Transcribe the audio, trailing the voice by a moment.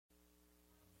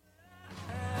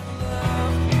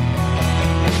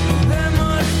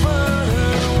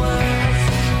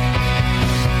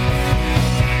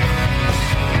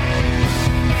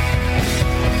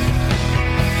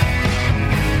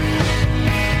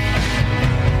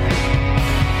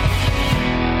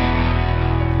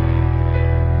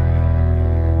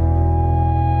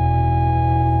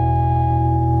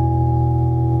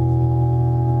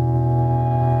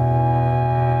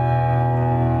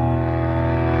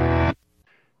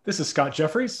This is Scott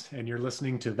Jeffries, and you're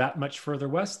listening to That Much Further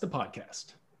West, the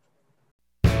podcast.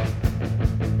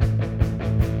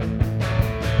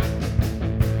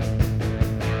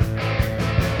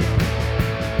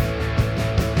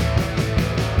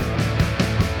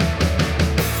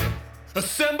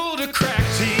 Assembled a crack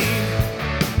team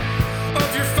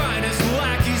of your finest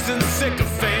lackeys and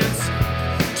sycophants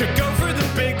to go for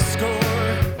the big score.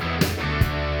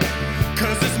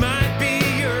 'Cause this might be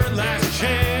your last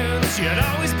chance. You'd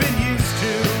always been used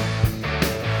to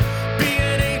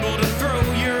being able to throw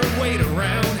your weight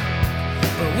around,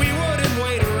 but we wouldn't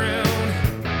wait around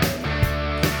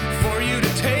for you to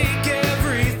take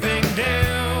everything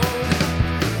down.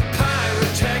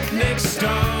 Pyrotechnic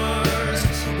stars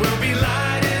will be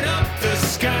lighting up the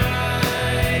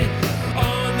sky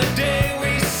on the day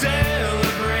we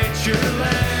celebrate your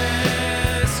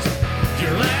last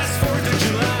 4th of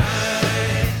July.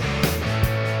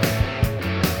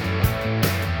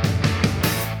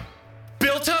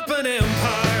 Built up an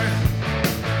empire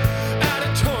out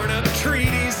of torn up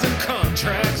treaties and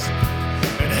contracts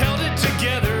and held it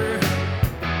together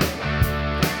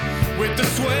with the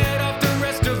sweat off the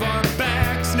rest of our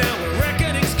backs. Now a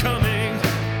reckoning's coming.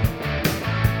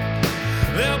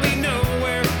 There'll be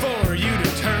nowhere for you to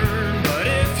turn, but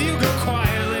if you go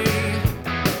quietly,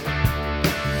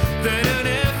 then an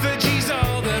effigy's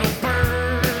all that'll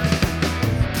burn.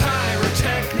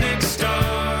 Pyrotechnic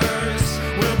stars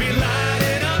will be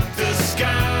lighting up the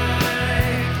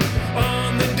sky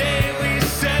on the day we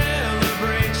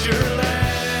celebrate your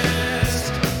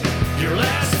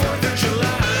last 4th of July.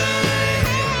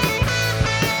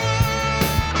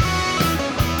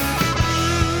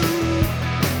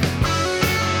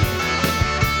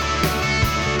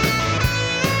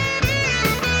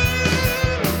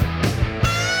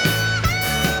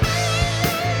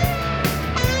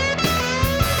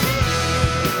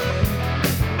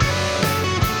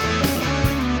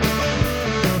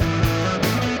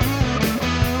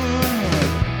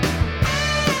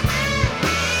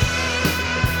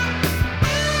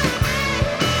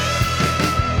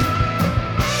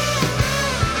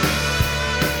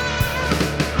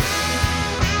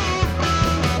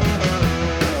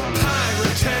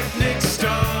 Pyrotechnic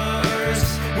stars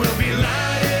will be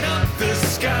lighting up the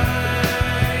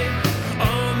sky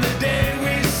on the day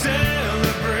we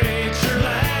celebrate your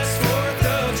last 4th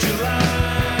of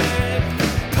July.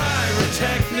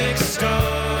 Pyrotechnic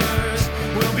stars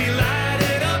will be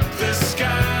lighting up the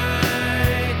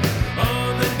sky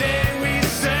on the day we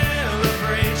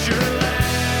celebrate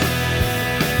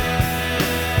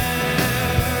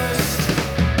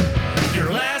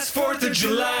your last 4th of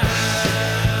July.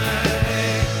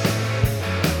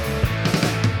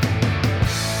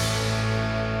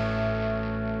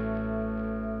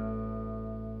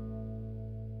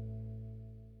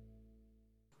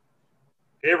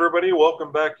 Hey everybody,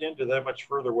 welcome back into That Much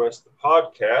Further West, the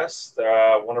podcast.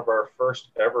 One of our first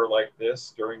ever like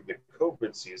this during the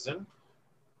COVID season.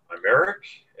 I'm Eric.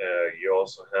 You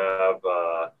also have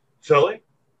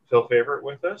Phil Favorite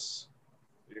with us.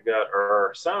 We've got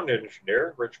our sound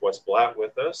engineer, Rich Westblatt,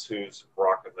 with us, who's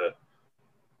rocking the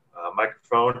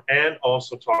microphone and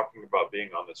also talking about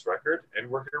being on this record. And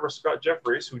we're here with Scott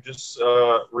Jeffries, who just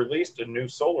released a new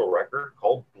solo record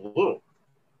called Bloom.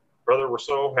 Brother, we're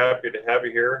so happy to have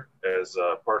you here as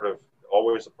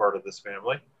always a part of this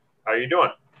family. How are you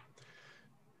doing?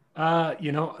 I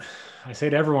say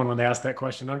to everyone when they ask that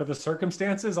question, under the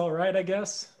circumstances, all right, I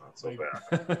guess. Not so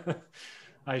bad.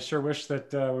 I sure wish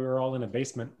that we were all in a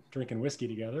basement drinking whiskey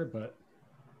together, but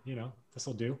this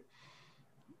will do.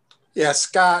 Yeah,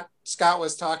 Scott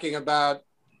was talking about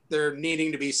there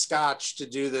needing to be scotch to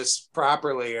do this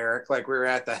properly, Eric, like we were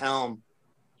at the helm.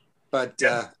 But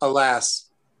alas.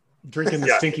 Drinking the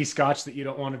stinky scotch that you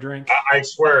don't want to drink. I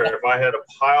swear, if I had a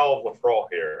pile of Lafroy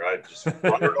here, I'd just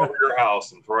run it over your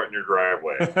house and throw it in your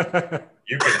driveway.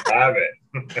 You can have it.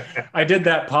 I did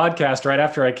that podcast right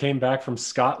after I came back from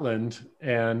Scotland,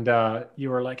 and you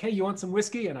were like, hey, you want some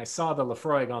whiskey? And I saw the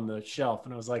Lafroy on the shelf,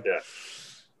 and I was like,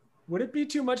 would it be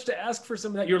too much to ask for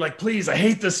some of that? You were like, please, I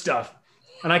hate this stuff.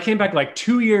 And I came back like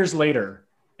 2 years later,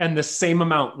 and the same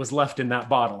amount was left in that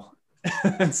bottle.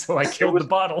 And so I killed the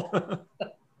bottle.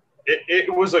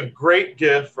 It was a great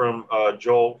gift from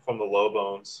Joel from the Low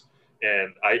Bones,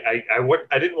 and I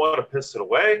didn't want to piss it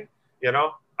away.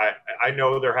 I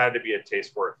know there had to be a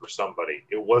taste for it for somebody.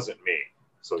 It wasn't me,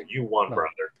 so you won,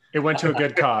 brother. It went to a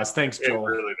good cause. Thanks, Joel.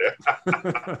 It really did.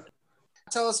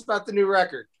 Tell us about the new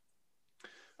record.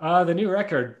 The new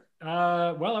record.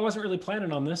 Well, I wasn't really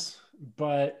planning on this,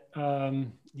 but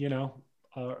about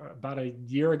a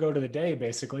year ago to the day,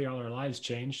 basically, all our lives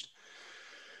changed.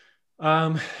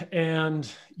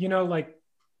 And, you know, like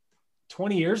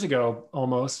 20 years ago,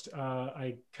 almost,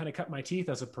 I kind of cut my teeth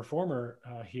as a performer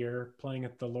here playing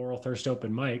at the Laurel Thirst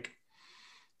open mic,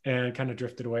 and kind of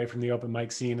drifted away from the open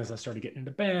mic scene as I started getting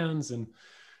into bands. And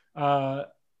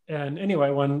anyway,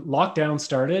 when lockdown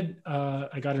started,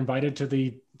 I got invited to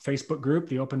the Facebook group,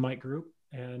 the open mic group,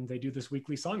 and they do this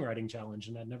weekly songwriting challenge.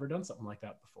 And I'd never done something like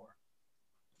that before.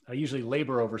 I usually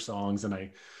labor over songs, and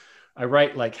I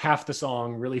write like half the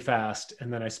song really fast,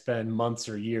 and then I spend months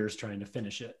or years trying to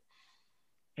finish it.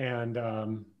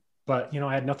 And, but, you know,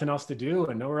 I had nothing else to do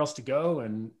and nowhere else to go.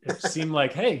 And it seemed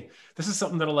like, hey, this is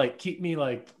something that'll like keep me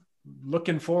like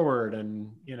looking forward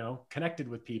and, you know, connected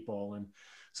with people. And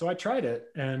so I tried it,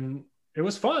 and it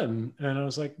was fun. And I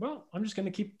was like, well, I'm just going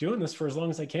to keep doing this for as long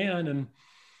as I can. And,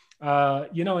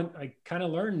 you know, and I kind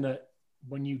of learned that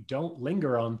when you don't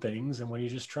linger on things and when you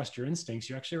just trust your instincts,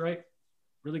 you actually write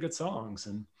really good songs.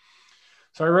 And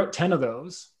so I wrote 10 of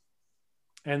those.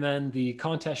 And then the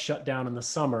contest shut down in the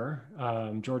summer.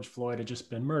 George Floyd had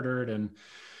just been murdered, and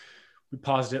we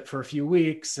paused it for a few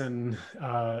weeks. And,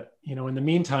 you know, in the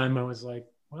meantime, I was like,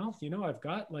 well, you know, I've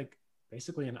got like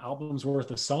basically an album's worth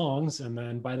of songs. And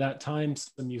then by that time,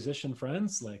 some musician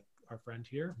friends, like our friend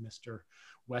here, Mr.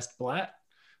 West Blatt,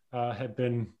 had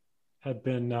been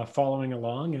following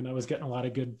along, and I was getting a lot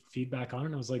of good feedback on it.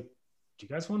 And I was like, do you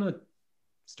guys want to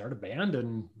start a band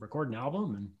and record an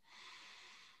album? And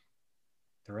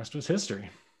the rest was history.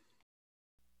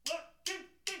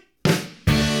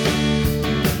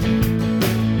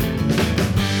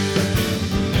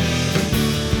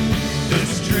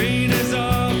 This train is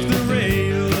off the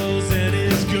rails and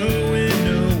is going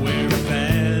nowhere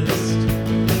fast,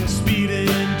 speeding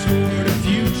toward a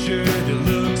future that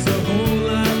looks a whole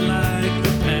lot like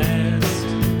the past.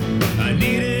 I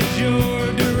needed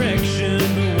your direction,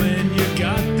 but when you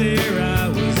got there I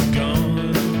was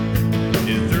gone.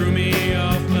 It threw me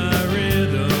off my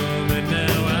rhythm.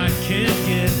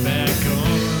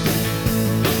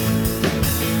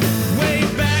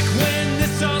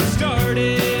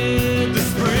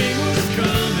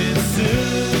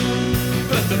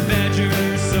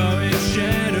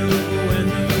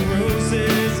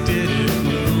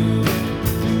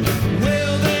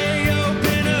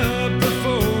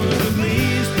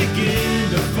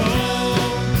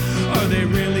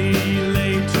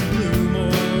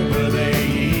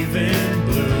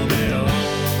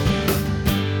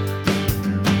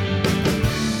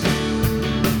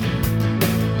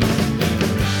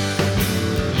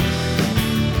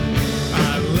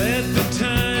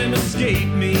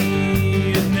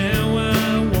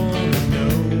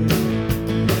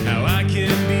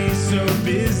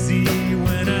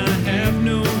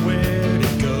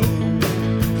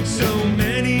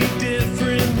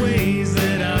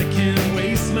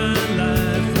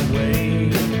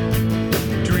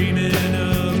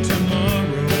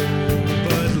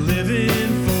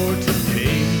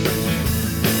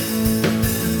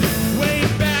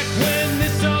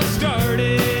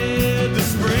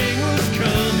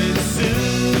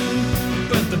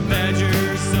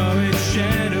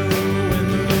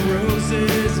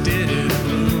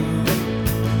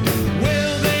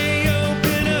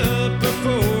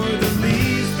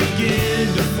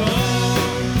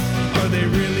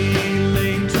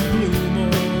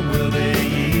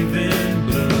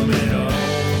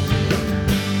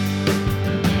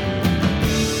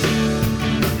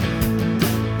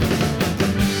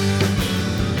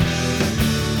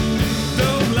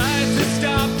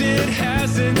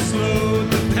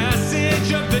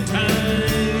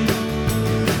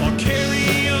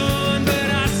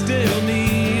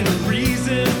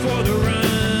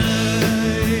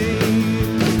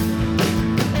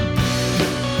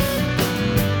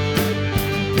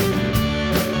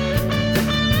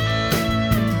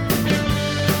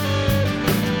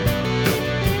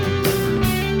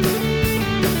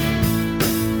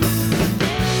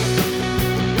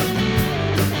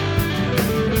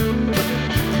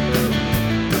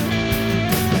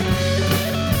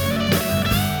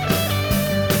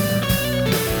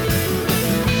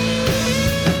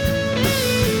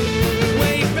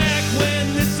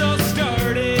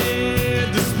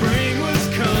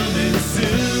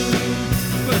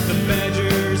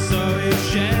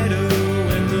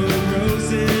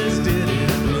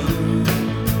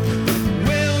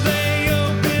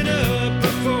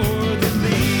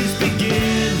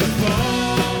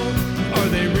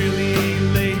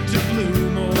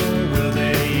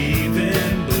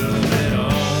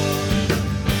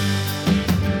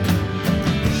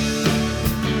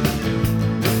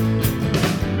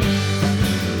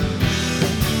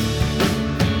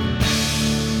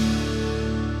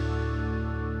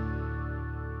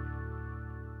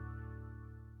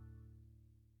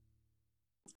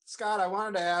 Scott, I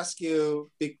wanted to ask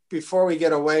you before we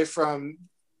get away from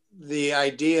the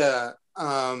idea,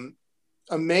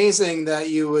 amazing that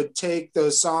you would take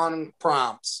those song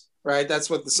prompts, right? That's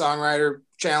what the Songwriter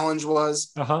Challenge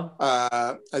was.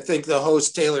 I think the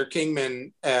host Taylor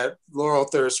Kingman at Laurel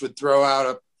Thirst would throw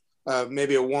out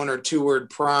maybe a 1 or 2 word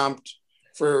prompt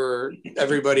for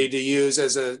everybody to use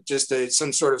as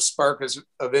some sort of spark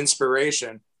of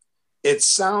inspiration. It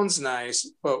sounds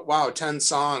nice, but wow, 10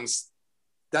 songs.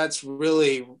 That's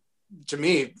really, to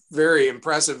me, very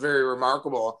impressive, very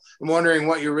remarkable. I'm wondering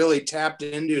what you really tapped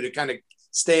into to kind of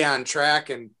stay on track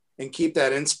and keep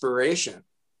that inspiration.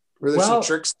 Were there some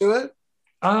tricks to it?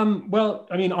 Well,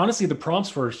 I mean, honestly, the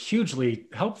prompts were hugely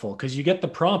helpful because you get the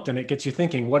prompt and it gets you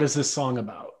thinking, what is this song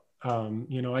about?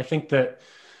 I think that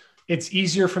it's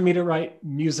easier for me to write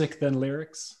music than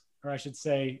lyrics, or I should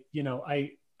say,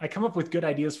 I come up with good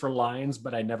ideas for lines,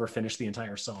 but I never finish the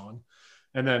entire song.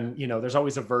 And then, there's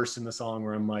always a verse in the song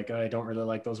where I'm like, I don't really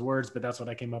like those words, but that's what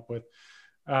I came up with.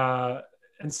 And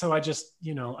so I just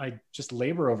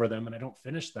labor over them and I don't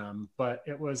finish them. But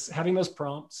it was having those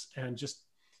prompts and just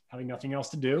having nothing else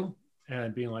to do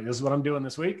and being like, this is what I'm doing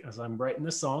this week as I'm writing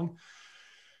this song.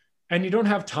 And you don't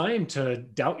have time to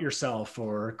doubt yourself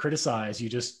or criticize. You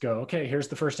just go, okay, here's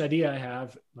the first idea I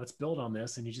have. Let's build on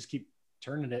this. And you just keep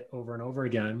turning it over and over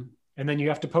again. And then you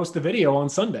have to post the video on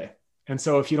Sunday. And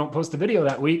so if you don't post the video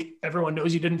that week, everyone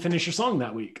knows you didn't finish your song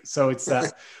that week. So it's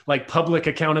that like public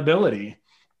accountability.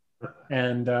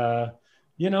 And,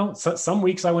 some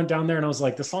weeks I went down there and I was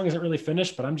like, the song isn't really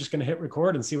finished, but I'm just going to hit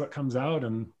record and see what comes out.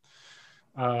 And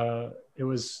like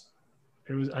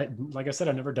I said,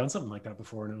 I've never done something like that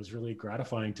before. And it was really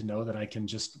gratifying to know that I can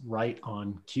just write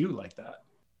on cue like that.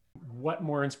 What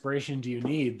more inspiration do you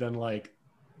need than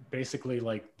basically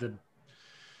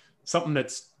something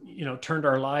that's, turned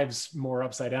our lives more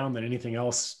upside down than anything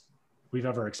else we've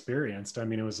ever experienced. I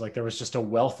mean, it was like, there was just a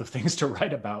wealth of things to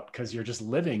write about because you're just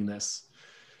living this,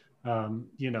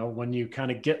 when you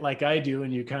kind of get like I do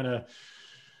and you kind of,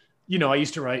 I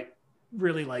used to write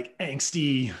really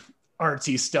angsty,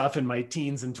 artsy stuff in my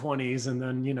teens and 20s. And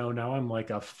then, now I'm like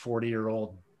a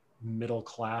 40-year-old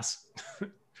middle-class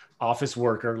office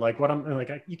worker.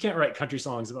 You can't write country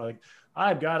songs about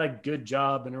I've got a good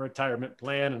job and a retirement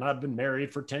plan and I've been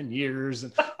married for 10 years.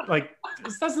 And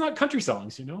that's not country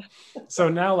songs, So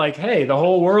now hey, the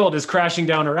whole world is crashing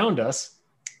down around us.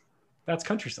 That's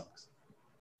country songs.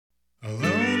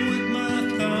 Alone with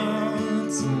my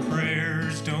thoughts and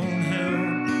prayers don't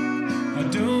help. I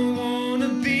don't want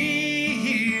to be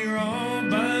here all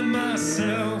by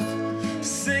myself,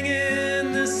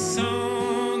 singing this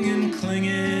song and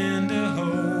clinging to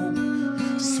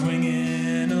hope,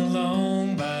 swinging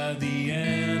along by the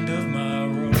end of my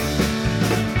rope.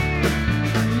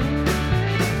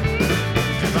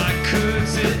 If I could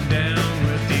sit down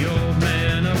with the old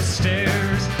man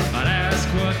upstairs, I'd ask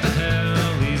what the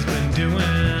hell he's been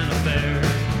doing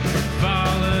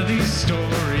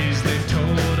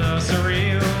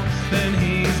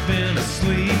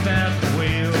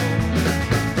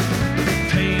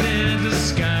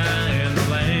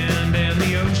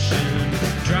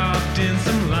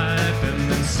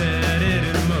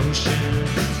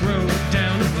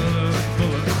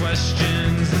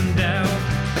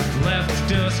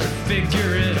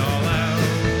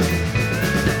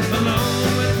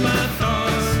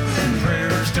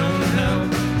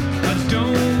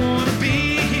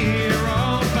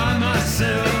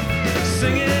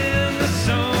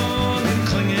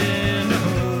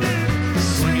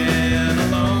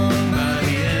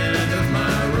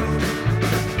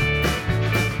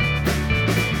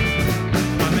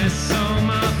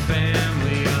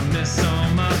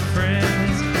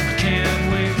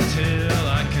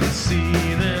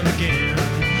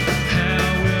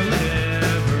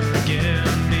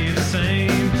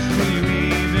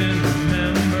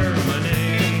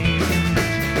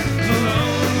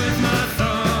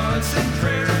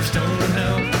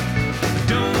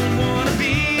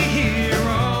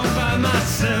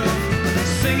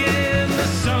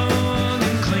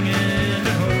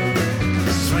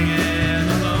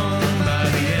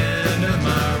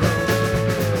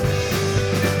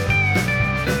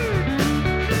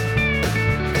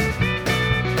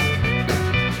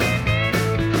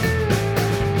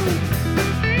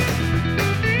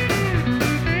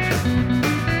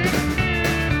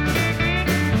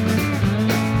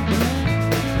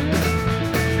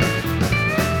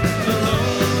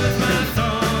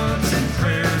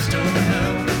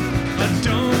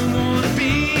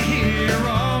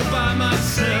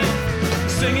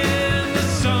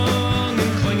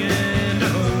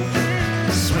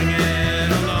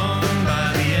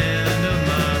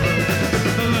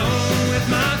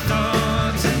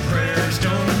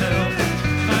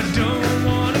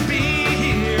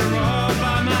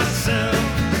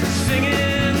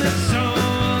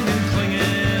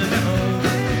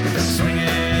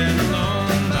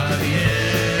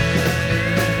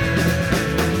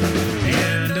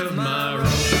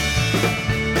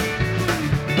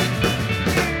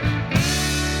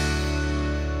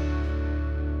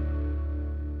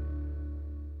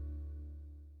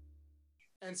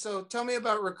And so tell me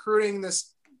about recruiting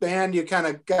this band you kind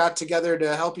of got together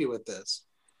to help you with this.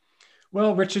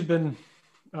 Well, Rich had been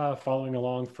following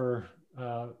along for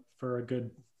a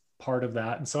good part of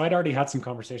that. And so I'd already had some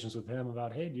conversations with him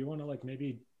about, hey, do you want to like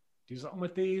maybe do something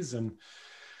with these? And,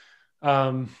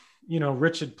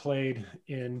 Rich had played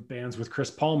in bands with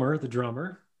Chris Palmer, the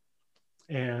drummer.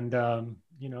 And,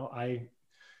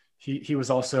 he was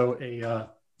also a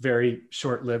very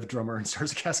short-lived drummer in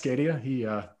Stars of Cascadia.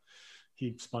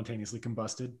 He spontaneously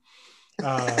combusted.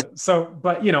 But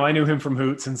I knew him from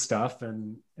Hoots and stuff,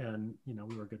 and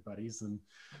we were good buddies, and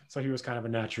so he was kind of a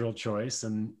natural choice.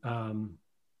 And then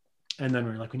we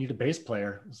were like, we need a bass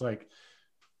player. It was like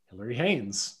Hillary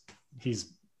Haynes. He's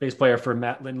bass player for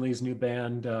Matt Lindley's new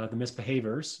band, The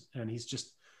Misbehaviors, and he's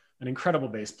just an incredible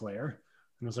bass player.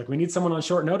 And I was like, we need someone on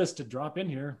short notice to drop in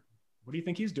here. What do you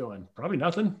think he's doing? Probably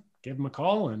nothing. Gave him a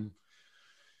call, and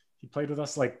he played with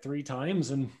us like 3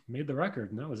 times and made the record,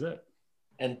 and that was it.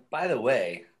 And by the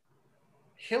way,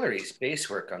 Hillary's bass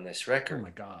work on this record. Oh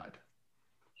my God.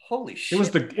 Holy shit.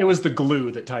 It was the glue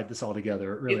that tied this all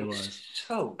together. It really was.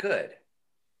 So good.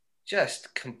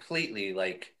 Just completely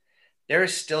like, there are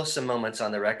still some moments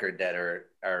on the record that are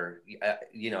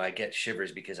I get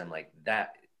shivers because I'm like,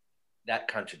 that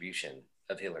contribution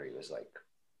of Hillary was like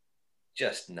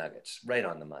just nuggets, right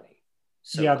on the money.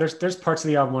 So yeah, there's parts of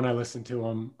the album when I listen to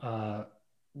him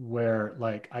where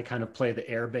like I kind of play the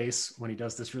air bass when he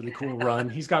does this really cool run.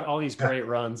 He's got all these great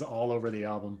runs all over the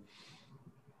album.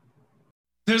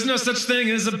 There's no such thing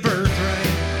as a birthright,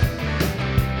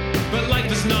 but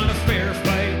life is not a fair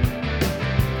fight.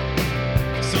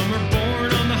 Some are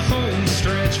born on the home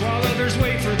stretch while others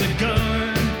wait for the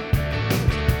gun.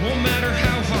 Won't matter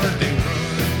how hard they run.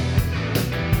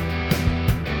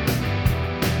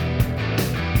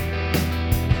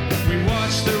 We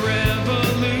watch the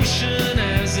revolution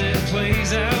as it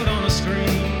plays out on a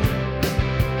screen,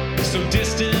 so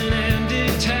distant and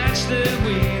detached that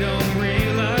we don't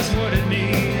realize what it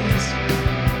means.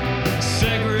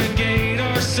 Segregate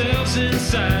ourselves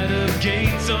inside of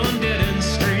gates on dead-end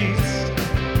streets,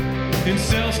 in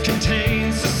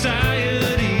self-contained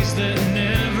societies that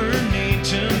never need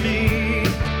to meet.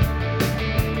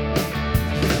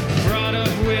 Brought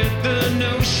up with the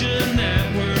notion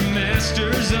that we're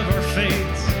masters of our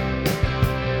fates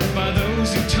by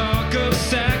those who talk of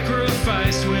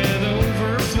sacrifice with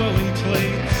overflowing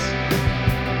plates.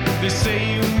 They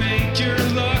say you make your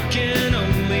luck and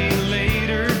only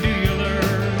later do you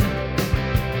learn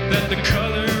that the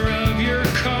color of your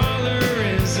collar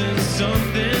isn't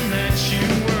something that you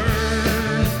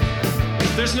earn.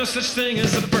 There's no such thing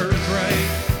as a birthright,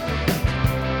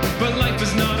 but life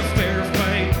is not a fair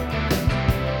fight.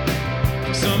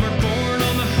 Some are born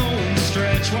on the home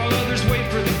stretch while others wait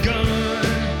for the gun.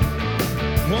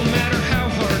 Won't matter how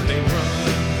hard they run.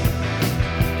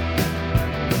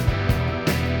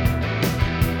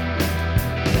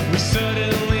 We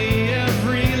suddenly have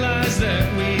realized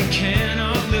that we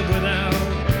cannot live without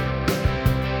the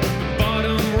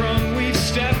bottom rung we've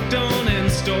stepped on and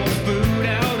stole food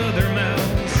out of their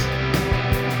mouths.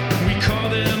 We call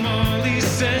them all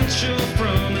essential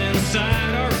from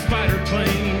inside our fighter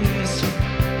planes,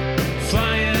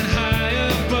 flying high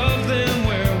above them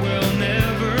where we'll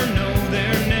never know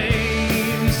their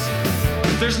names.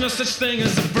 There's no such thing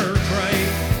as a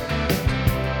birthright,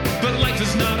 but life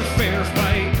is not a fair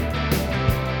fight.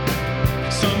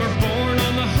 Some are born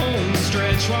on the home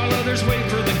stretch while others wait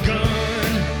for the gun.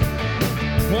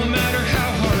 Won't matter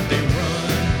how hard they run.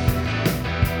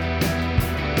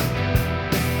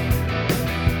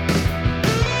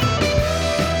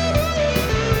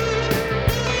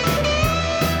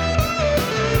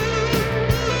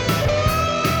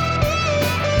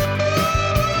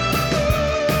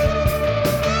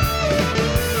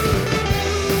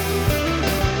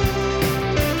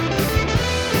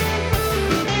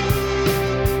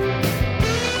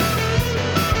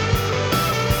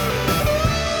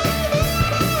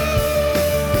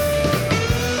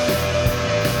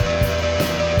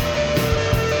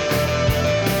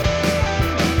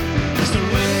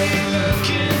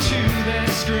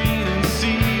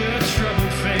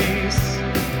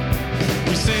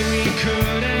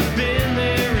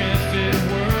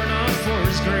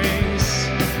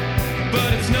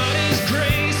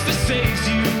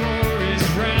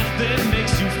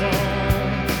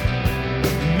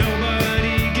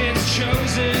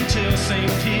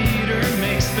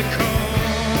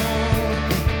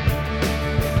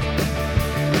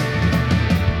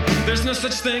 There's no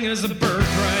such thing as a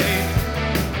birthright,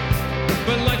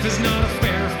 but life is not a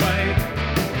fair fight.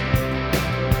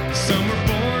 Some are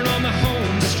born on the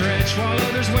home stretch while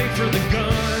others wait for the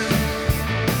gun.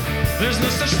 There's no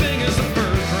such thing as a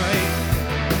birthright,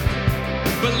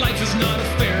 but life is not a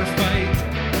fair fight.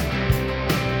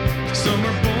 Some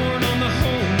are born on the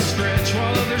home stretch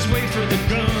while others wait for the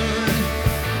gun.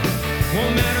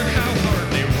 Won't matter how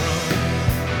hard they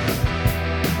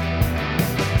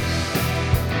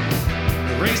run,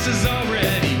 the race is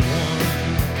already won.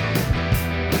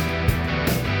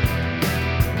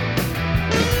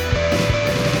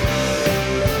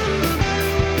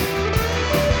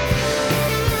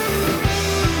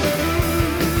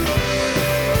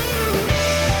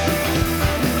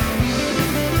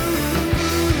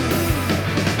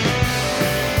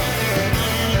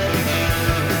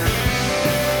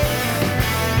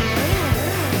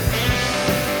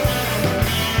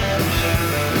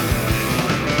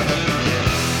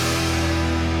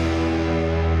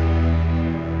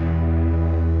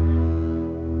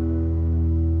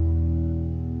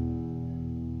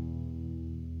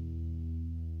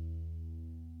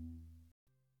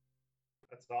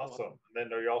 Awesome.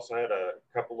 And then you also had a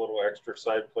couple little extra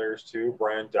side players too.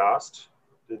 Brian Dost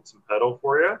did some pedal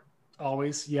for you.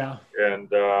 Always, yeah. And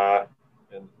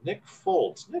Nick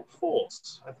Foltz.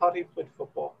 I thought he played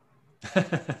football.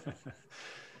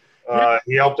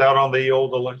 He helped out on the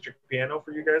old electric piano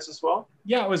for you guys as well.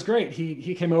 Yeah, it was great.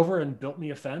 He came over and built me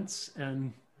a fence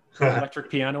and an electric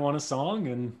piano on a song,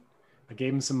 and I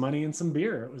gave him some money and some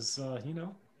beer. It was,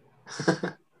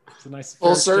 it's a nice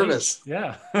full service.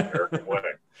 Yeah. American way.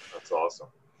 That's awesome.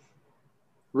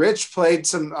 Rich played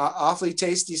some awfully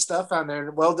tasty stuff on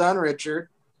there. Well done, Richard.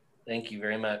 Thank you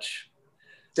very much.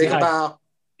 Take a bow.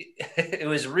 It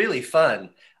was really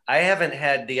fun. I haven't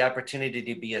had the opportunity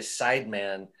to be a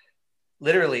sideman.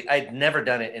 Literally, I'd never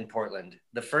done it in Portland.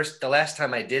 The last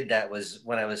time I did that was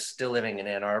when I was still living in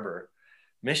Ann Arbor,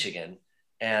 Michigan.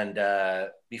 And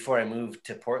before I moved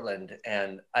to Portland,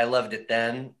 and I loved it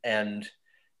then. And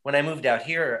when I moved out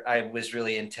here, I was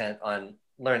really intent on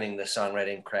learning the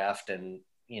songwriting craft and,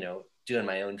 doing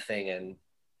my own thing and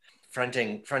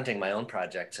fronting my own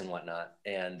projects and whatnot.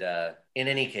 And in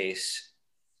any case,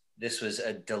 this was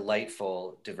a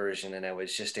delightful diversion, and I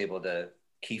was just able to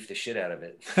keef the shit out of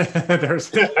it.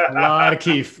 There's a lot of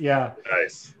keef. Yeah.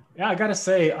 Nice. Yeah, I gotta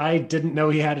say, I didn't know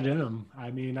he had it in him.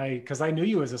 I mean, because I knew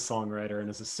you as a songwriter and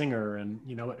as a singer, and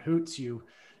at Hoots, you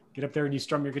get up there and you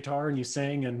strum your guitar and you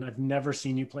sing, and I've never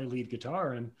seen you play lead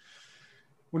guitar. And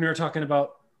when we were talking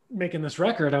about making this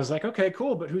record, I was like, okay,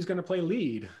 cool, but who's going to play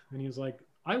lead? And he was like,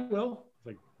 I will. I was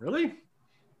like, really?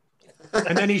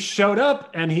 And then he showed up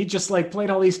and he just played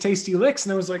all these tasty licks,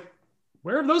 and I was like,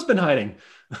 where have those been hiding?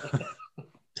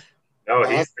 No,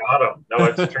 he's got them. No,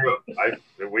 it's true.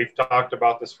 We've talked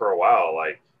about this for a while.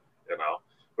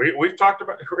 We've talked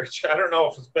about, Rich, I don't know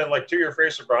if it's been to your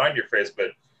face or behind your face,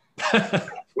 but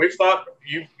we've thought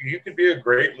you could be a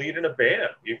great lead in a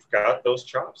band. You've got those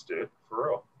chops, dude, for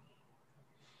real.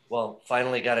 Well,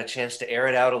 finally got a chance to air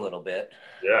it out a little bit.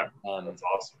 Yeah, that's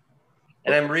awesome.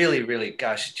 And I'm really, really,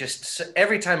 just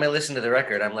every time I listen to the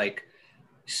record, I'm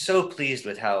so pleased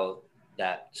with how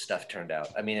that stuff turned out.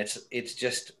 I mean, it's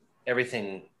just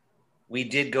everything. We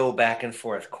did go back and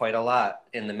forth quite a lot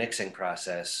in the mixing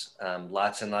process.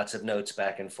 Lots and lots of notes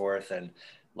back and forth, and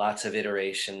lots of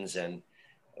iterations, and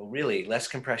really less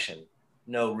compression.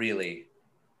 No, really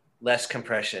less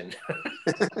compression.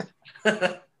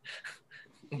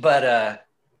 But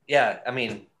yeah, I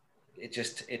mean,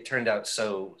 it turned out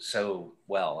so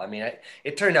well. I mean,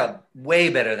 it turned out way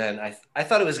better than I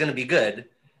thought it was going to be good,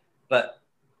 but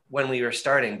when we were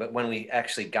starting, but when we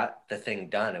actually got the thing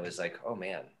done, it was like, oh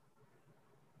man,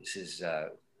 this has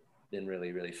been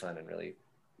really, really fun and really,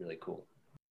 really cool.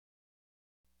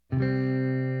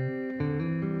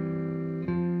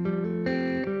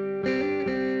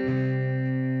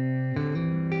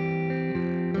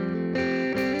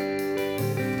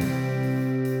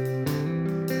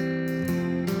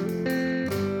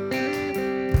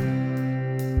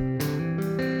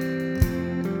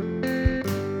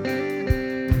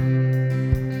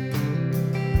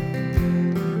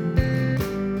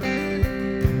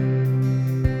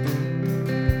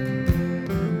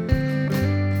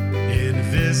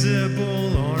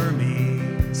 Invisible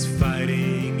armies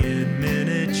fighting in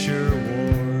miniature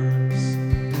wars.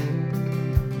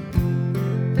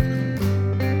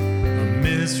 A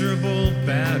miserable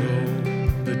battle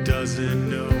that doesn't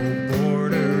know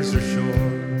borders or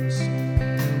shores.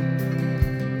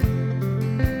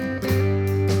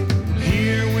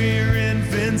 Here we're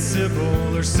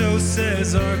invincible, or so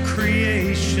says our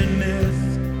creation myth.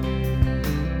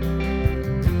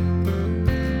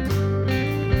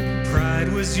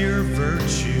 Was your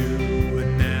virtue,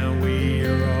 and now we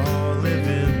are all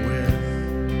living with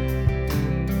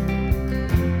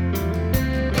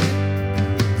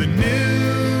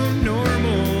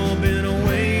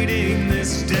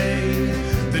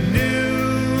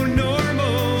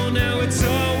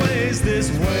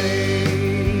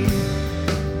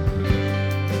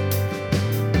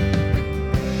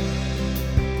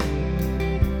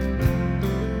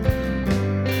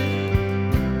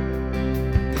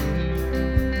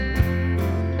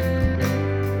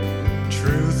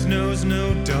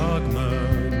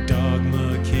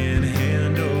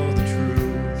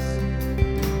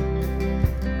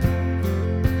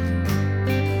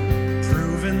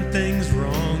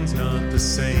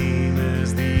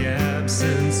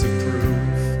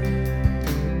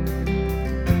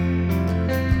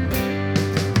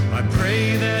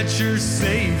pray that your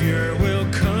Savior will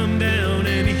come down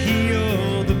and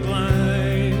heal the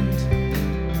blind.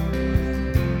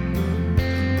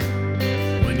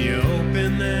 When you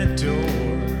open that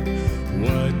door,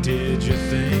 what did you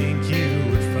think you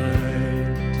would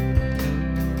find?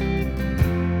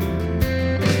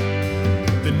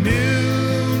 The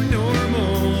new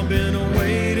normal, been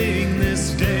awaiting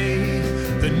this day.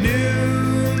 The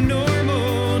new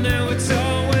normal, now it's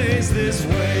always this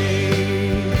way.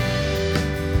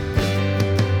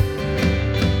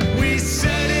 We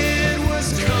said it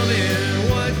was coming,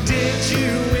 what did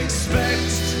you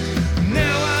expect?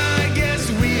 Now I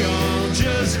guess we all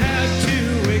just have to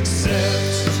accept.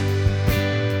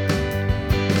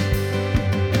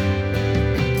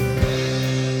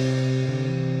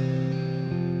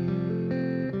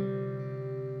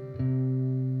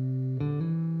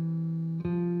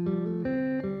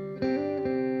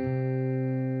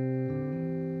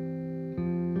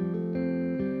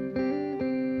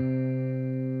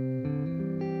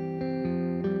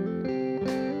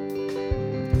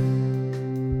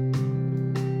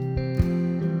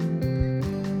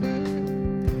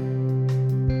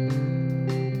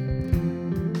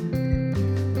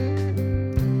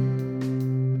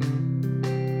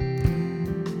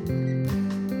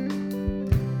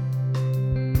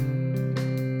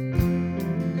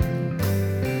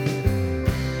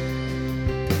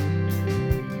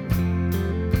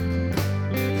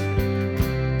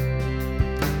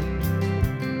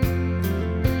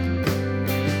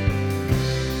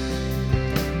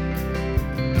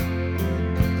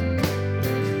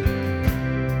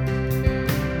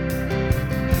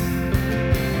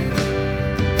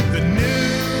 The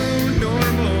new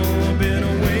normal, been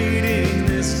awaiting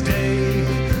this day.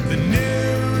 The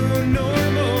new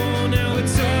normal, now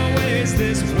it's always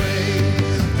this way.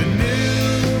 The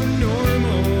new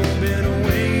normal, been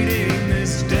awaiting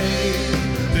this day.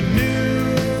 The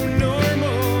new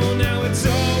normal, now it's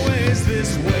always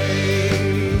this way.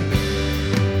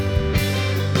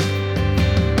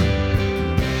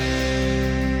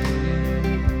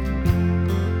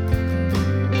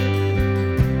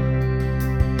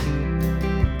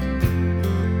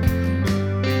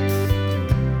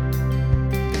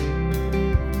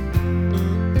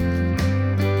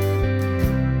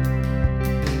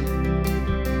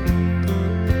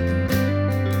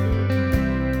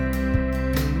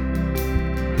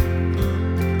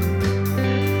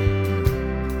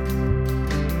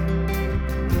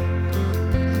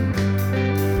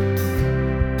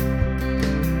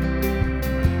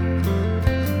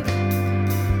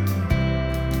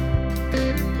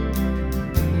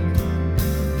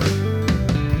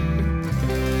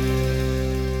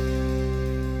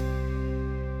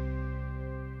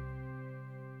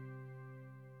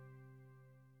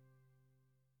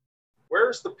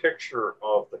 Where's the picture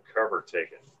of the cover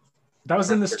taken? That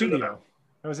was in the Figured it studio. out.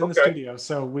 That was in the Okay. studio.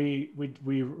 So we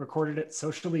recorded it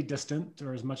socially distant,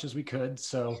 or as much as we could.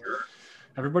 So Sure.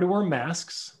 everybody wore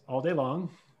masks all day long,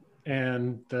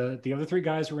 and the other three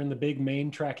guys were in the big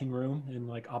main tracking room in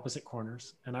like opposite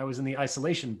corners, and I was in the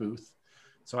isolation booth,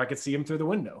 so I could see him through the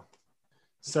window.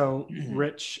 So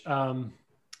Rich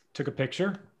took a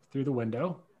picture through the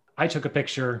window. I took a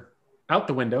picture out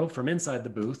the window from inside the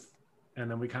booth, and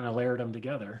then we kind of layered them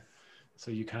together.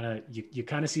 So you kind of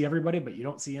see everybody, but you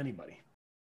don't see anybody.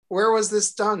 Where was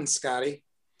this done, Scotty?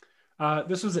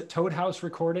 This was at Toad House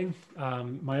Recording.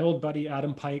 My old buddy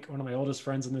Adam Pike, one of my oldest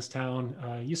friends in this town,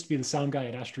 used to be the sound guy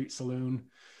at Ash Street Saloon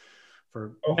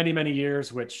for many, many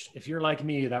years, which if you're like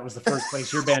me, that was the first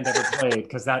place your band ever played,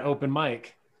 because that open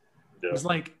mic was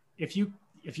like, if you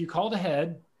called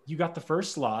ahead, you got the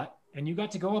first slot, and you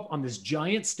got to go up on this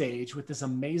giant stage with this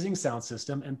amazing sound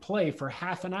system and play for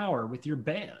half an hour with your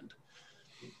band.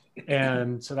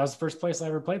 And so that was the first place I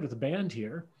ever played with a band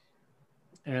here.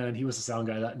 And he was the sound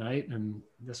guy that night. And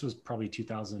this was probably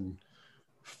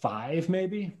 2005,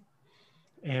 maybe.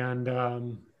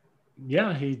 And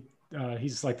yeah,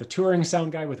 he's like the touring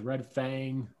sound guy with Red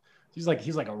Fang. He's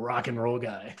like a rock and roll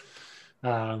guy.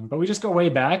 But we just go way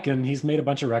back, and he's made a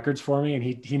bunch of records for me, and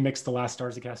he mixed the last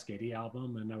Stars of Cascadia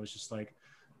album. And I was just like,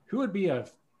 who would be a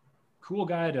cool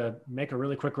guy to make a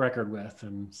really quick record with?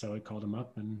 And so I called him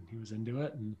up, and he was into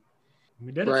it, and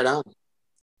we did it. Right on.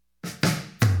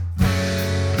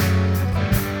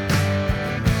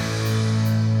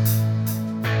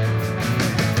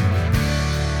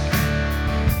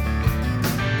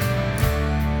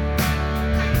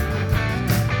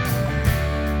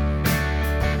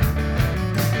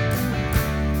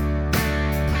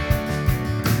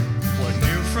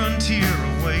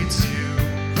 Awaits you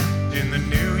in the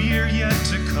new year yet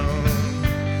to come,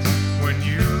 when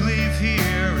you leave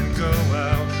here and go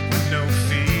out with no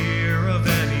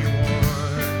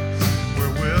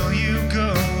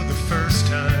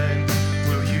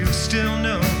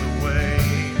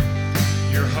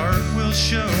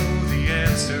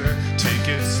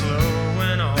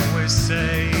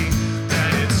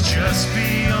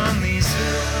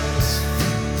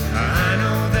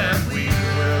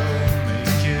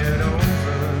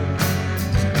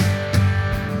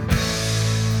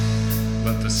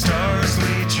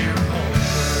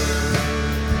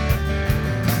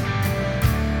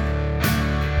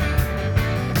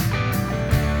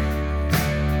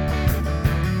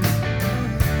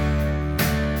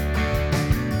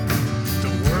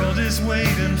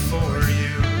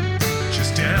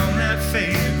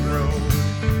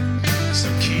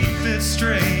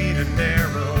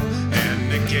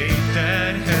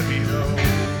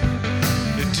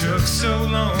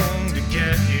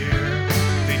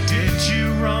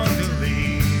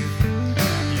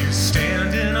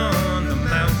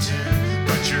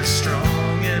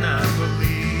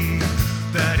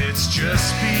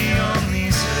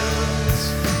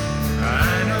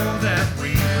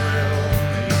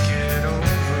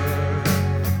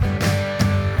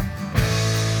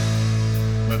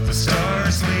Let the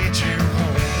stars lead you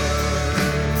homeward.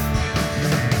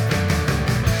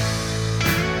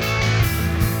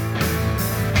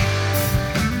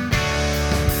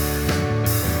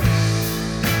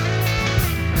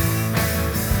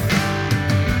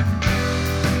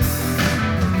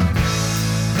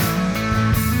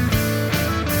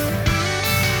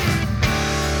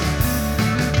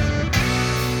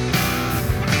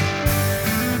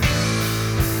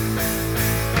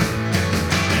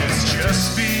 It's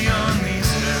just beyond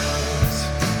these hills.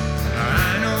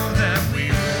 I know that we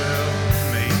will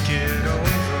make it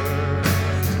over.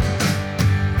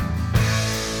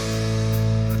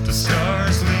 Let the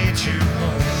stars lead you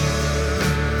homeward.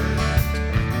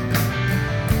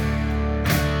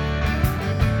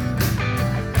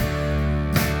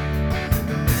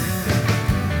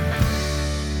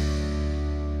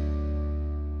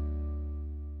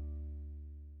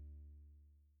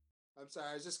 I'm sorry.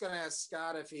 I was just going to ask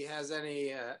Scott if he has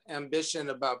any ambition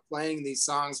about playing these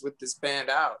songs with this band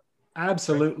out.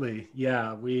 Absolutely.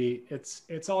 Yeah.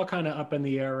 It's all kind of up in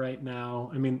the air right now.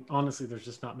 I mean, honestly, there's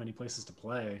just not many places to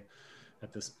play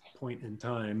at this point in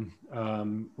time.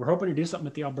 We're hoping to do something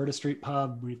at the Alberta Street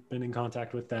Pub. We've been in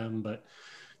contact with them, but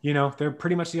they're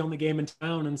pretty much the only game in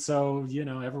town. And so,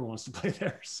 everyone wants to play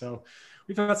there. So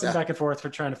we've had some back and forth for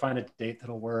trying to find a date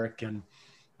that'll work. And,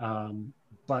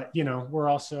 but we're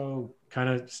also kind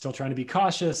of still trying to be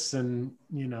cautious, and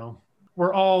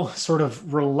we're all sort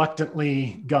of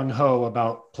reluctantly gung-ho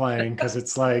about playing because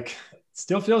it's like it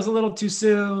still feels a little too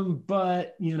soon,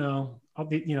 but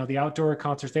the outdoor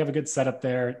concerts, they have a good setup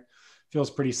there. It feels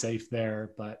pretty safe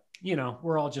there, but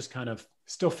we're all just kind of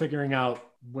still figuring out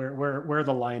where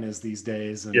the line is these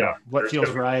days, and what feels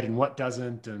right and what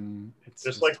doesn't. And it's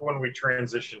just like when we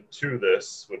transitioned to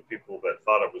this with people that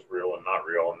thought it was real and not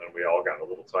real, and then we all got a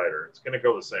little tighter. It's going to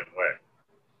go the same way,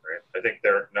 right? I think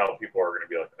now people are going to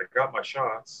be like, I got my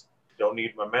shots, don't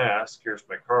need my mask, here's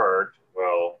my card.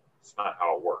 Well, it's not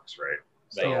how it works, right?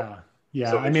 So,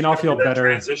 So I mean, I'll feel better.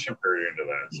 Transition period into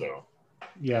that, so.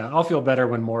 Yeah, I'll feel better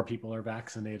when more people are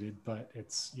vaccinated, but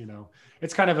it's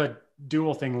kind of a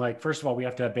dual thing. Like, first of all, we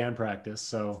have to have band practice.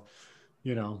 So,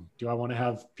 do I want to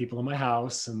have people in my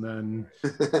house? And then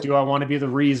do I want to be the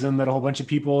reason that a whole bunch of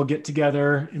people get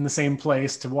together in the same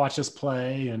place to watch us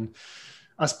play and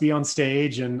us be on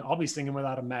stage, and I'll be singing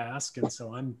without a mask. And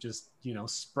so I'm just,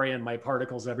 spraying my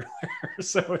particles everywhere.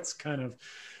 So it's kind of,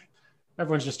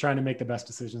 everyone's just trying to make the best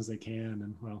decisions they can.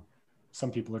 And well, some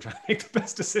people are trying to make the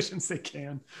best decisions they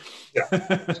can. Yeah,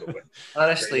 absolutely.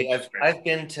 Honestly, I've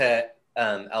been to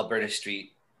Alberta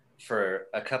Street for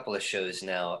a couple of shows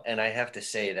now, and I have to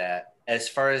say that as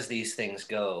far as these things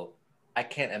go, I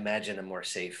can't imagine a more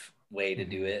safe way to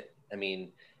do it. I mean,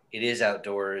 it is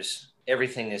outdoors.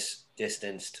 Everything is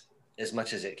distanced as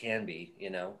much as it can be,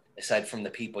 aside from the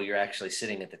people you're actually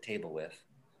sitting at the table with.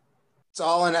 It's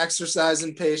all an exercise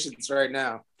in patience right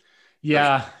now.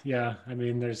 Yeah. I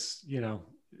mean, there's going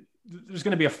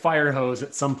to be a fire hose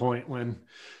at some point when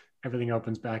everything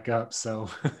opens back up. So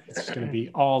it's going to be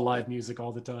all live music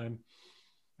all the time.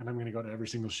 And I'm going to go to every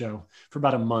single show for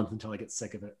about a month until I get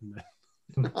sick of it. And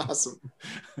then... Awesome.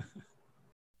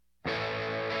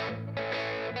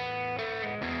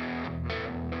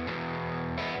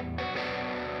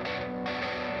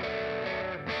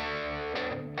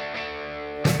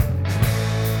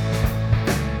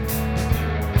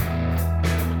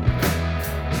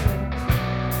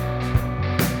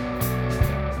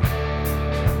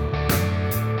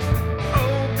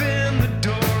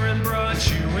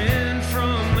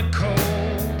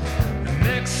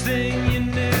 Thing you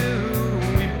knew,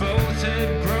 we both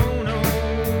had grown.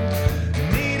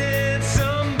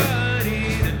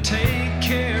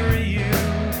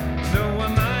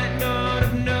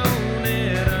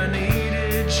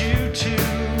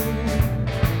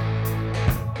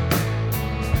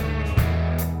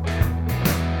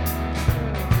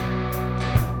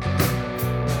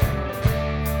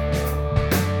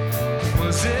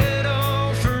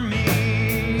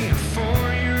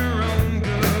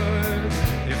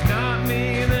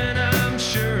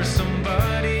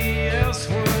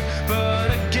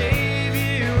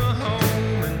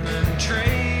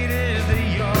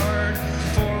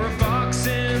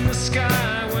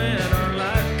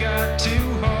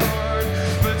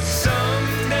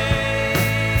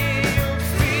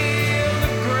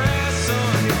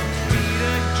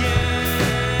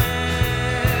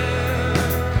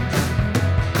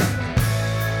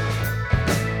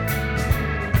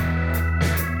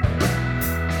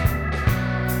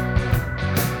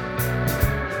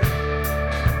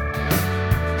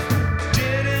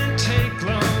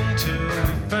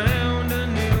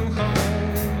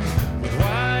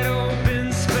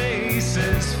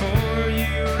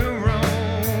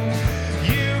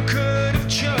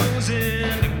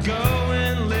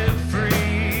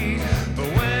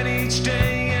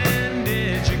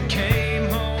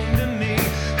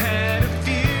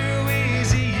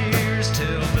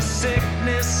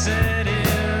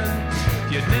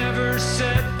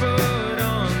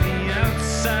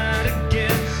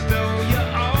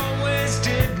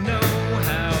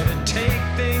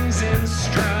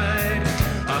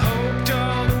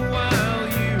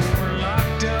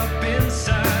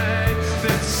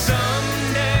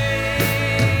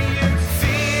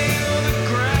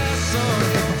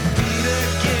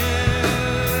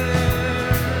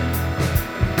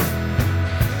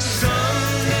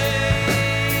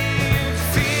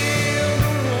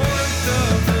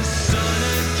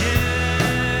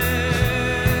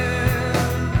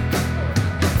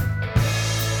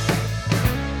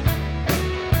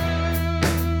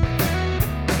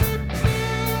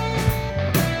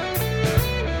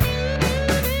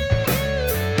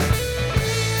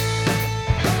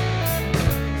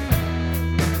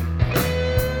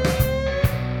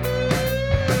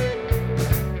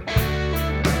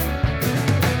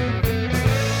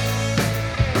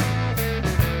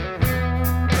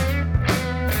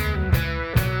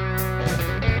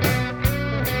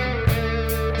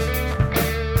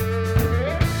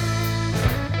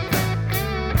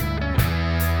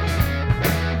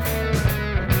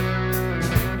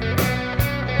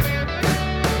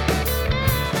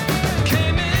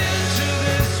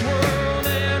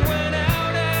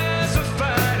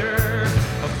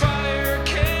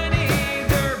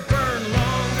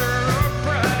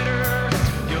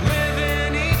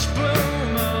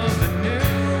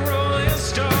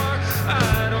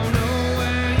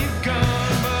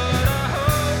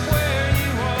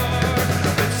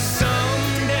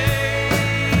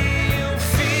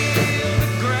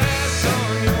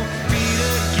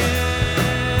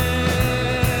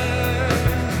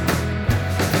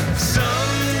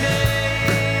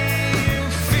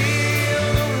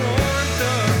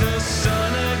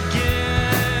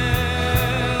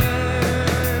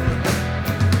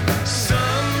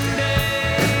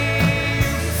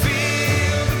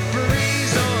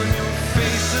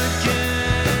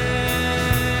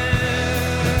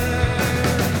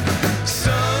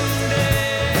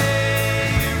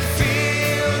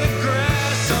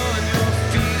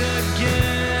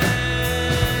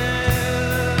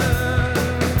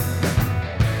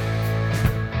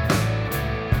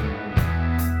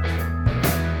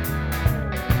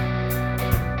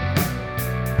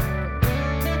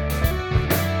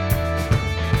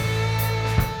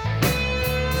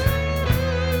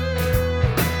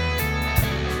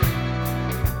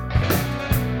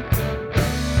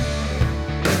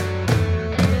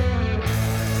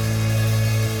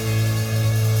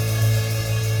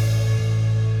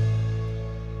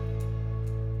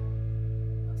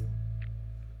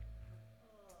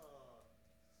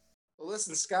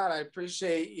 listen, Scott, I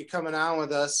appreciate you coming on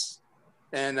with us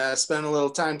and spending a little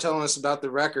time telling us about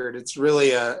the record. It's really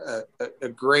a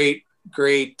great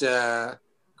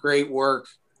work,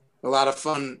 a lot of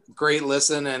fun, great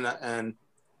listen, and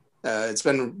it's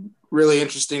been really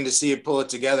interesting to see you pull it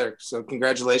together. So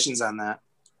congratulations on that.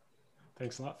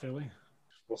 Thanks a lot, Philly.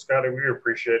 Well, Scotty, we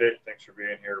appreciate it. Thanks for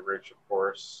being here, Rich, of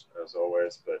course, as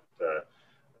always. But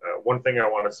one thing I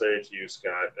want to say to you,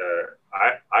 Scott,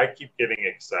 I keep getting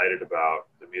excited about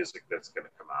the music that's going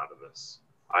to come out of this.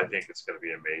 I think it's going to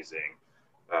be amazing.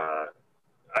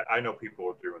 I know people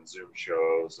are doing Zoom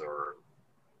shows or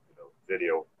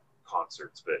video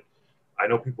concerts, but I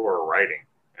know people are writing,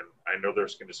 and I know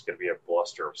there's just going to be a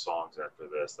bluster of songs after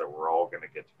this that we're all going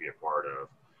to get to be a part of.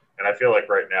 And I feel like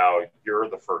right now you're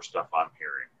the first stuff I'm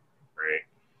hearing, right?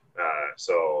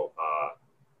 So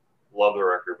love the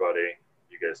record, buddy.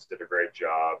 You guys did a great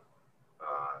job.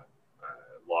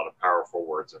 A lot of powerful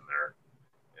words in there.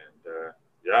 And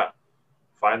yeah,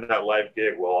 find that live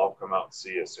gig. We'll all come out and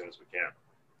see you as soon as we can.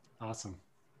 Awesome.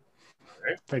 All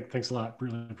right. Thanks a lot.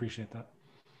 Really appreciate that.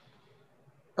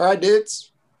 All right,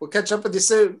 dudes. We'll catch up with you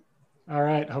soon. All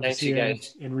right. Hope to see you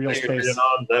guys in real space.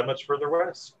 On That Much Further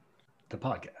West, the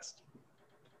podcast.